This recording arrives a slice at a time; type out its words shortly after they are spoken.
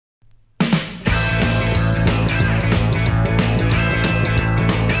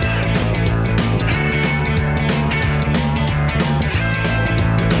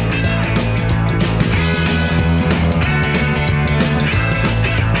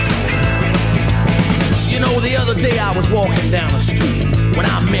other day I was walking down the street when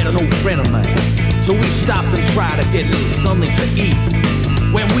I met an old friend of mine. So we stopped and tried to get something to eat.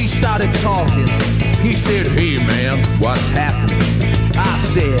 When we started talking, he said, "Hey man, what's happening?" I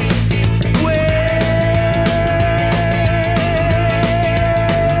said, "Well,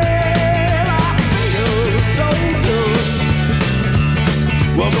 I feel so good.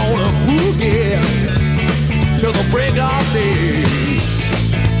 We're gonna boogie till the break of day."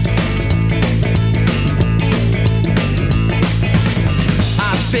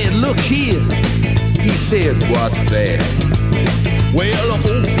 I said, "Look here." He said, "What's that?" "Well, the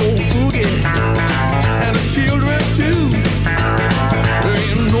old folks boogie and the children too. There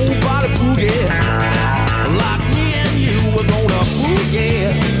ain't nobody boogie like me and you. We're gonna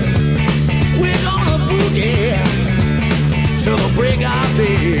boogie. We're gonna boogie till the break of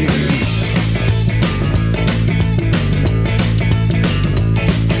day."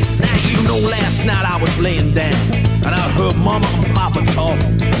 Now you know, last night I was laying down and I heard Mama and Papa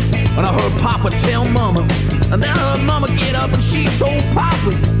talking. And I heard Papa tell Mama, and then I heard Mama get up and she told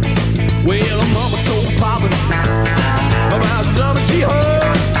Papa. Well, Mama told Papa about something she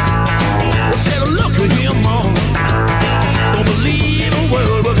heard. Well, said, "Look at here, Mama, don't believe a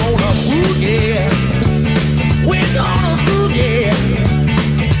word. We're gonna boogie. We're gonna boogie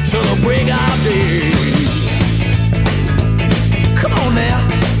till the break of day." Come on now,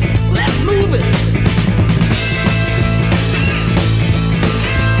 let's move it.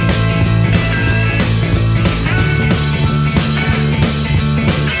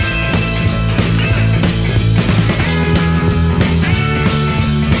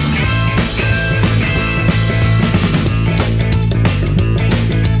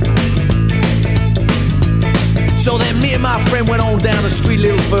 So then me and my friend went on down the street a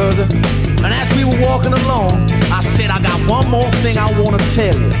little further, and as we were walking along, I said, "I got one more thing I want to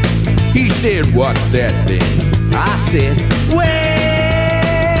tell you." He said, "What's that thing?" I said, "Well,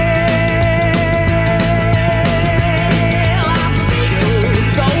 I feel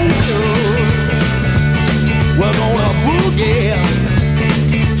so good. We're gonna boogie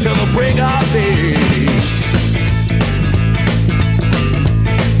till the break of day."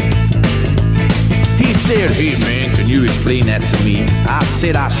 He said, "Hey man, can you explain that to me?" I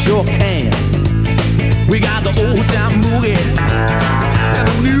said, "I sure can. We got the old time boogie and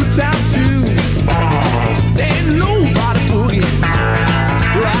the new time too. There ain't nobody boogie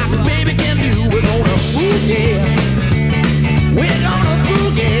like the baby can do. We're gonna boogie. We're gonna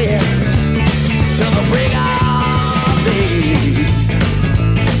boogie till the break of day."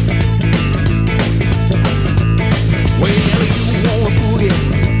 Well, you wanna boogie?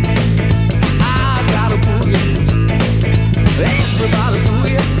 Everybody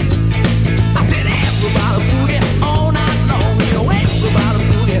boogie.